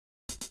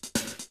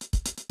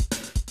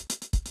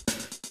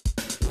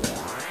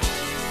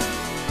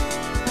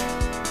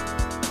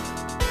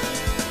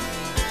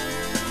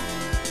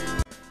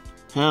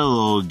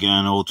Hello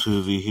again,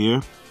 O2V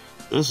here.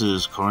 This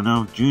is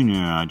Carnell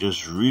Jr. I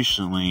just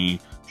recently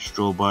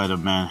strolled by the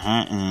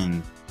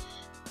Manhattan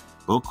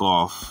book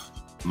off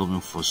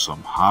looking for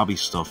some hobby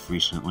stuff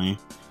recently.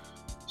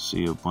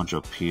 See a bunch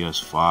of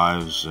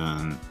PS5s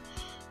and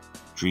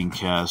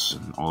Dreamcasts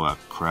and all that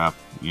crap.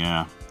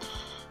 Yeah.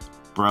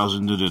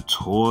 Browsing to the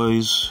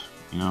toys,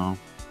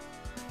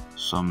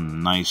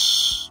 some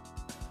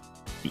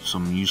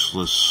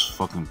useless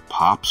fucking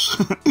pops.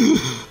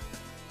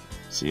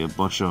 See a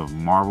bunch of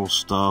Marvel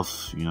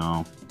stuff,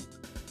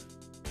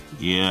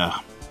 Yeah.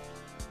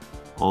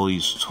 All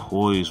these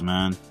toys,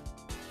 man.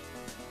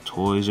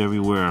 Toys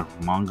everywhere.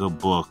 Manga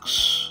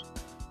books.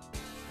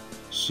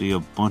 See a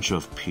bunch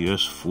of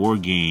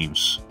PS4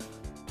 games.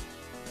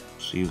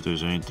 See if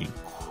there's anything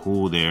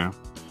cool there.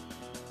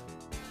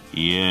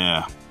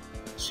 Yeah.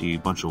 See a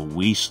bunch of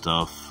Wii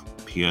stuff.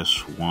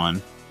 PS1.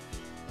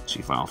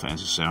 See Final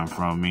Fantasy VII in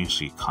front of me.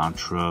 See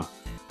Contra.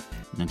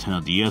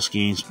 Nintendo DS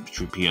games,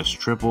 PS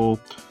Triple.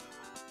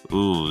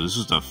 Ooh, this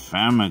is the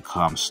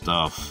Famicom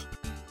stuff.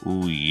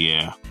 Ooh,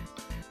 yeah.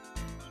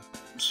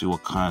 See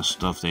what kind of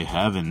stuff they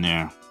have in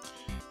there.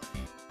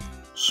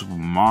 Super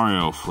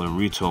Mario for the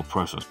retail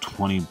price of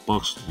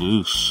 $20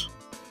 loose.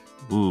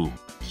 Ooh,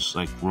 it's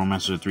like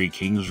Romance of the Three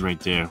Kingdoms right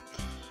there.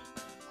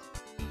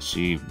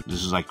 See,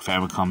 this is like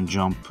Famicom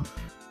Jump.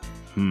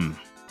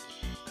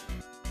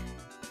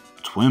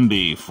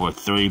 Twinbee for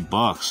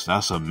 $30.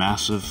 That's a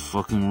massive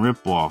fucking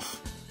ripoff.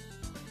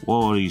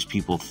 What are these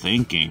people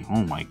thinking?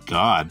 Oh my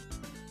god.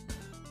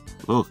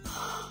 Look.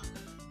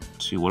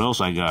 Let's see what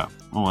else I got.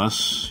 Oh,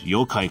 that's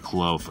Yokai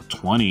Club for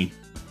 $20.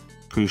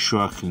 Pretty sure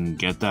I can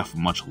get that for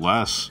much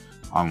less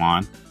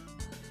online.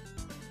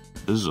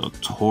 This is a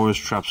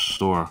tourist trap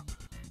store.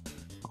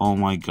 Oh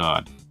my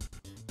god.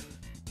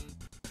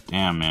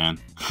 Damn, man.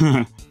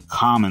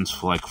 Commons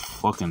for like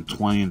fucking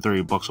 $20 and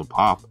 $30 a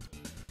pop.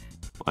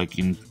 Like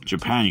in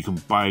Japan, you can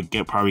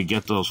probably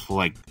get those for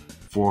like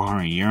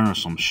 400 yen or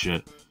some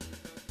shit.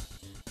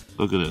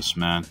 Look at this,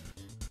 man.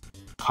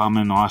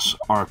 Common OS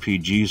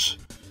RPGs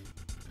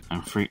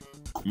and free.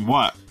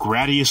 What?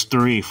 Gradius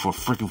 3 for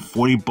freaking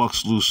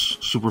 $40 loose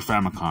Super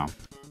Famicom.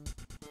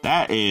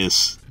 That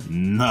is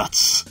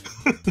nuts.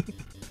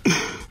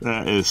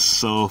 That is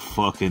so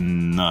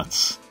fucking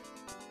nuts.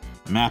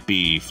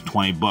 Mappy for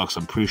 $20.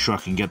 I'm pretty sure I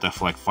can get that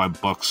for like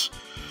 $5.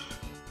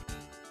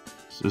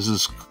 This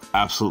is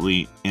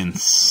absolutely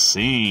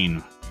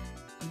insane.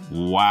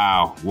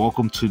 Wow.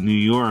 Welcome to New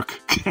York.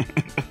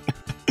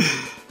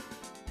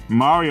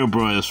 Mario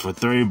Bros. For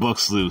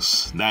 $30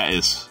 loose. That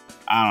is,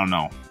 I don't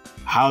know.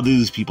 How do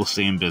these people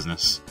stay in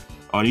business?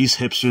 Are these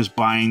hipsters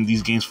buying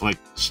these games for like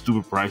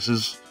stupid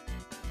prices?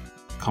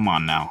 Come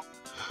on now.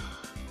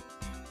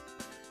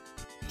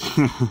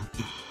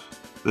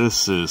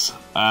 This is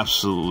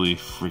absolutely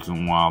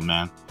freaking wild,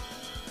 man.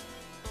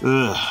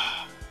 Ugh.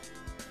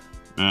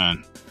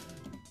 Man.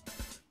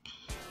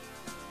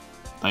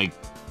 Like,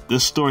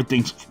 this store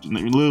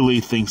literally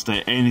thinks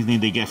that anything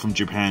they get from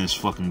Japan is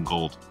fucking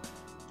gold.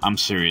 I'm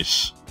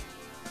serious.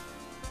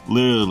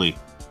 Literally.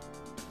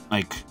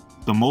 Like,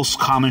 the most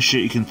common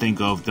shit you can think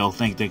of, they'll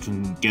think they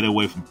can get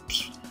away from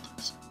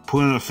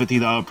putting a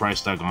 $50 price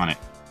tag on it.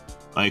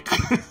 Like,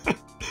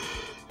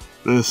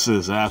 this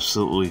is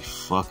absolutely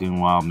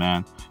fucking wild,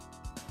 man.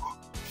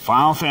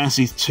 Final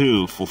Fantasy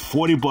 2 for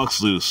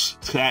 $40 loose.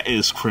 That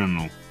is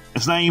criminal.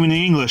 It's not even in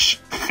English.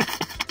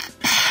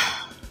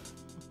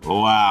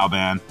 Wow,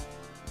 man.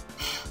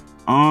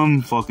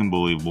 Unfucking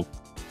believable.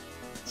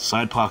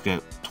 Side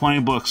pocket,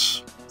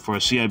 $20 for a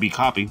CIB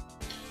copy.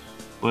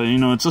 But,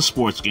 it's a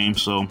sports game,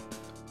 so...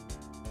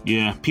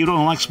 Yeah, people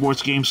don't like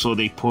sports games, so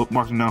they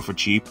mark them down for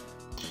cheap.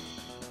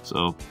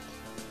 So...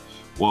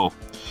 Whoa.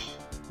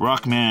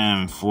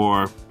 Rockman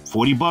for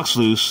 $40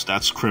 loose,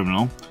 that's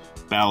criminal.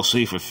 Battle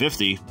City for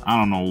 $50. I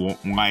don't know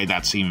why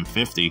that's even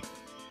 $50.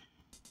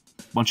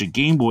 Bunch of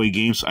Game Boy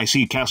games. I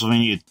see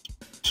Castlevania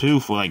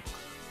 2 for like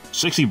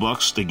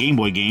 $60, the Game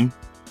Boy game.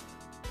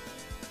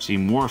 See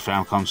more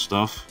Famicom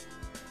stuff.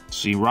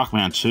 See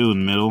Rockman 2 in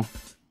the middle.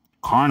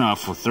 Karna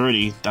for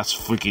 $30. That's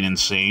freaking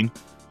insane.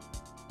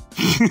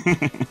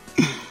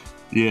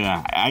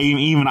 Yeah,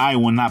 even I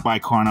would not buy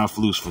Karnoff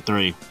loose for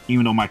 $30,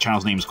 even though my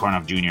channel's name is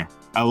Carnell Jr.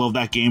 I love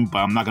that game, but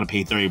I'm not gonna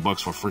pay $30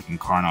 for freaking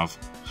Karnoff.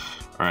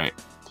 Alright.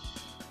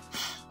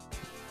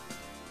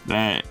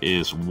 That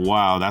is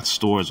wow, that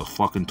store is a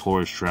fucking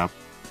tourist trap.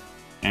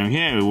 And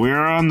here,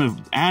 we're on the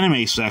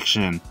anime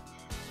section.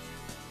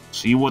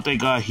 See what they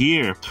got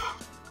here.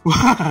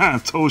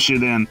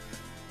 Toshinden.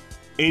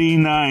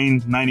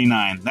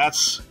 $89.99.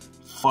 That's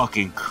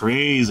fucking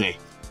crazy.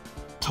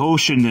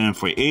 Toshinden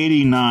for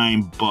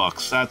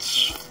 $89.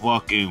 That's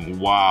fucking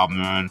wild,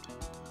 man.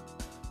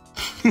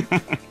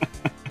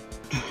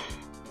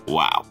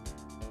 Wow.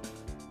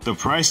 The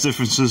price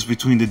differences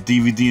between the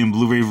DVD and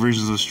Blu-ray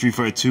versions of Street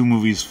Fighter 2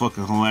 movies is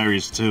fucking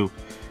hilarious too.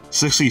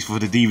 $60 for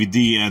the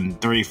DVD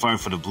and $35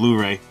 for the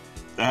Blu-ray.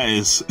 That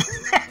is...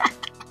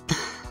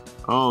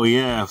 Oh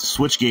yeah,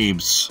 Switch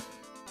games.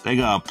 They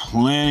got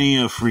plenty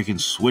of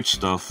freaking Switch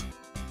stuff.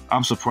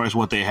 I'm surprised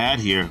what they had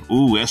here.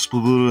 Ooh,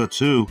 Espeluna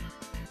 2.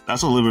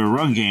 That's a limited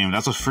run game.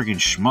 That's a freaking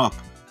shmup.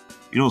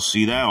 You don't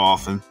see that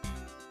often.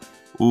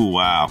 Ooh,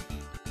 wow.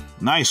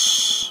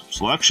 Nice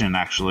selection,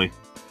 actually.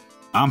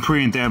 I'm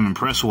pretty damn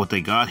impressed with what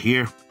they got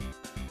here.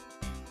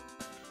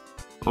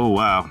 Oh,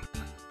 wow.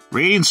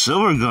 Radiant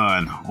Silver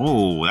Gun.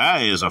 Oh,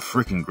 that is a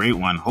freaking great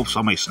one. Hope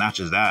somebody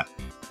snatches that.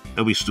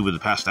 They'll be stupid to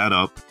pass that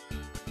up.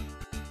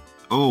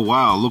 Oh,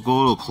 wow. Look at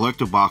all the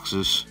collector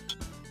boxes.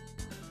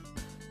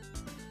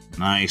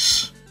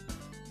 Nice.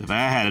 If I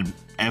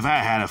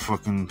had a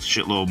fucking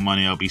shitload of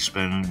money, I'll be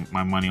spending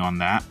my money on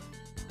that.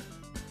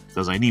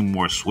 Because I need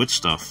more Switch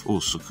stuff. Oh,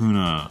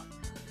 Sukuna.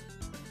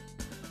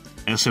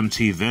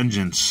 SMT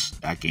Vengeance.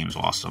 That game's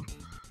awesome.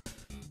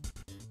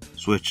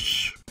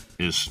 Switch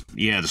is...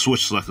 yeah, the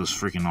Switch Select is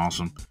freaking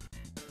awesome.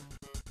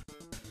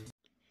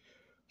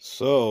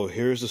 So,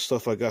 here's the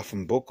stuff I got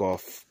from Book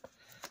Off.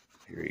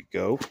 Here you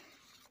go.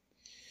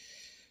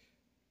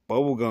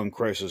 Bubblegum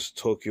Crisis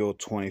Tokyo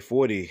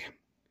 2040.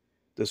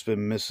 This has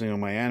been missing on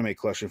my anime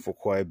collection for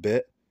quite a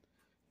bit.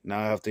 Now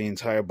I have the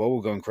entire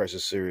Bubblegum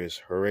Crisis series.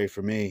 Hooray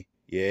for me.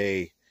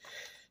 Yay.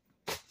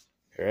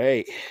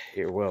 Alright,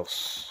 here what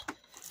else?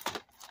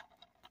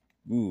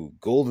 Ooh,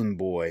 Golden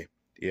Boy.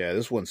 Yeah,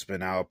 this one's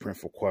been out of print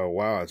for quite a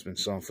while. It's been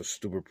selling for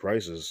stupid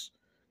prices.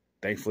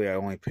 Thankfully, I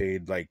only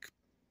paid like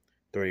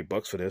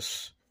 $30 for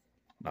this.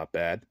 Not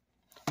bad.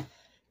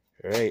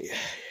 Alright.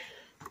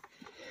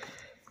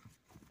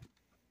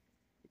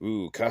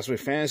 Ooh,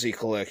 Cosmic Fantasy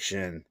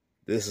Collection.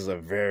 This is a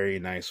very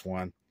nice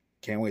one.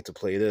 Can't wait to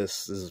play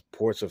this. This is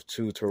ports of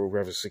 2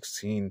 TurboGrafx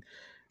 16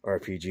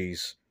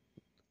 RPGs.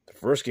 The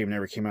first game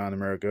never came out in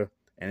America,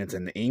 and it's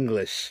in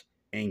English.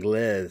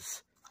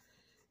 Inglés.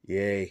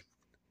 Yay.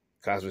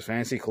 Cosmic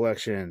Fantasy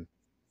Collection.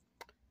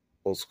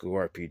 Old school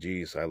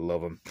RPGs. I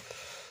love them.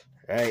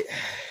 Alright.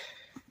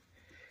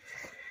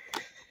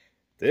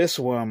 This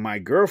one my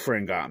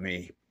girlfriend got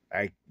me.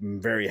 I'm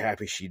very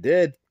happy she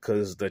did,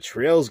 because the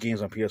Trails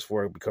games on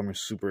PS4 are becoming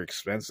super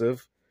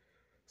expensive.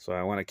 So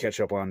I want to catch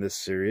up on this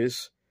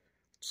series.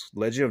 It's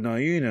Legend of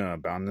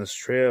Noyuna, Boundless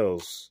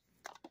Trails.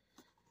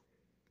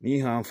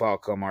 Nihon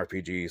Falcom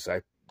RPGs.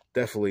 I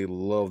definitely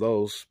love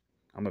those.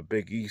 I'm a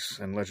big East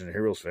and Legend of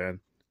Heroes fan.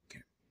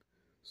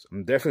 So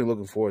I'm definitely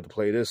looking forward to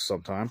play this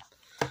sometime.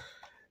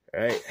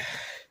 Alright.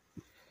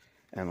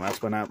 And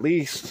last but not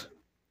least,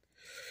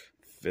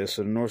 Fist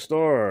of the North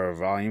Star,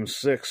 Volume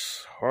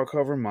 6,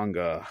 hardcover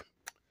manga.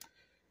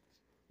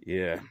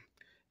 Yeah.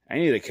 I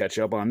need to catch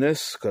up on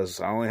this, because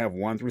I only have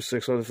 1 through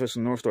 6 of the Fist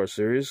of the North Star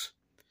series.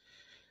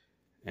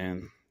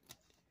 And,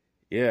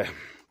 yeah.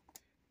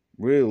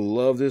 Really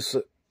love this.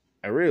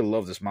 I really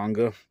love this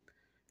manga,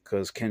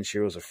 because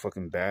Kenshiro's a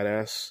fucking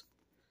badass.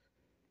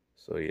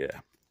 So,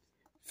 yeah.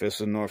 Fist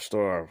of the North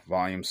Star,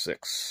 Volume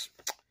 6.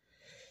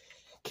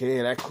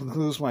 Okay, that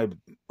concludes my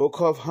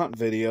Book Off Hunt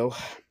video.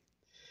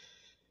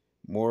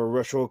 More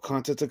retro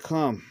content to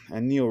come,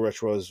 and neo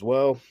retro as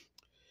well.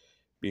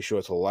 Be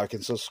sure to like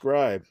and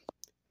subscribe.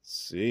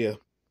 See ya.